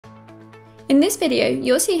In this video,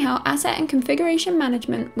 you'll see how asset and configuration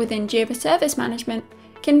management within Jira Service Management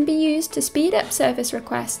can be used to speed up service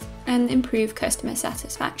requests and improve customer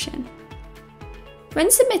satisfaction.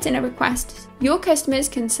 When submitting a request, your customers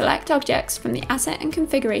can select objects from the Asset and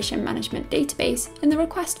Configuration Management database in the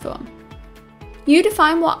request form. You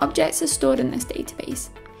define what objects are stored in this database.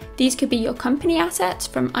 These could be your company assets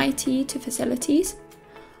from IT to facilities,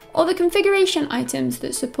 or the configuration items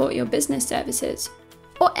that support your business services,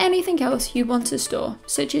 or anything else you want to store,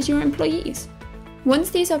 such as your employees.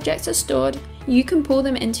 Once these objects are stored, you can pull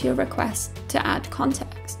them into your request to add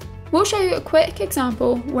context. We'll show you a quick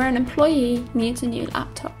example where an employee needs a new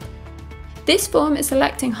laptop. This form is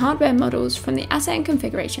selecting hardware models from the Asset and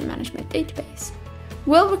Configuration Management database.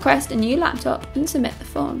 We'll request a new laptop and submit the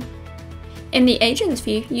form. In the Agents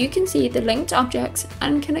view, you can see the linked objects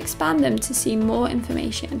and can expand them to see more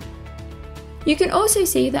information. You can also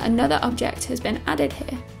see that another object has been added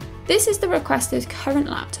here. This is the requester's current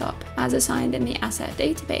laptop as assigned in the asset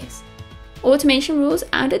database. Automation rules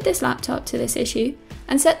added this laptop to this issue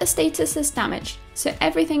and set the status as damaged, so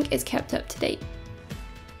everything is kept up to date.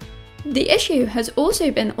 The issue has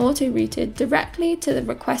also been auto-routed directly to the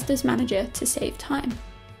requester's manager to save time.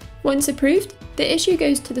 Once approved, the issue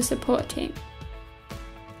goes to the support team.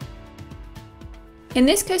 In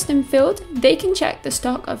this custom field, they can check the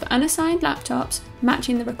stock of unassigned laptops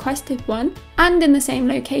matching the requested one and in the same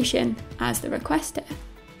location as the requester.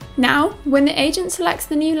 Now, when the agent selects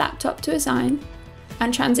the new laptop to assign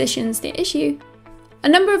and transitions the issue, a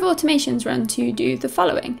number of automations run to do the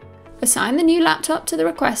following: assign the new laptop to the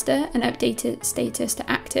requester and update its status to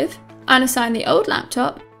active, unassign the old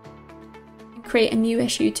laptop, create a new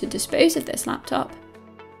issue to dispose of this laptop,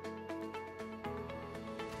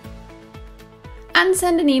 and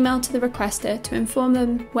send an email to the requester to inform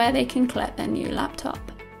them where they can collect their new laptop.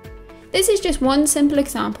 This is just one simple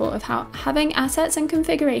example of how having assets and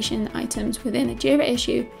configuration items within a Jira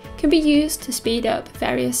issue can be used to speed up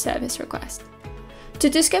various service requests. To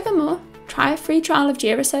discover more, try a free trial of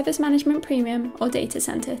Jira Service Management Premium or Data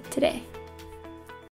Center today.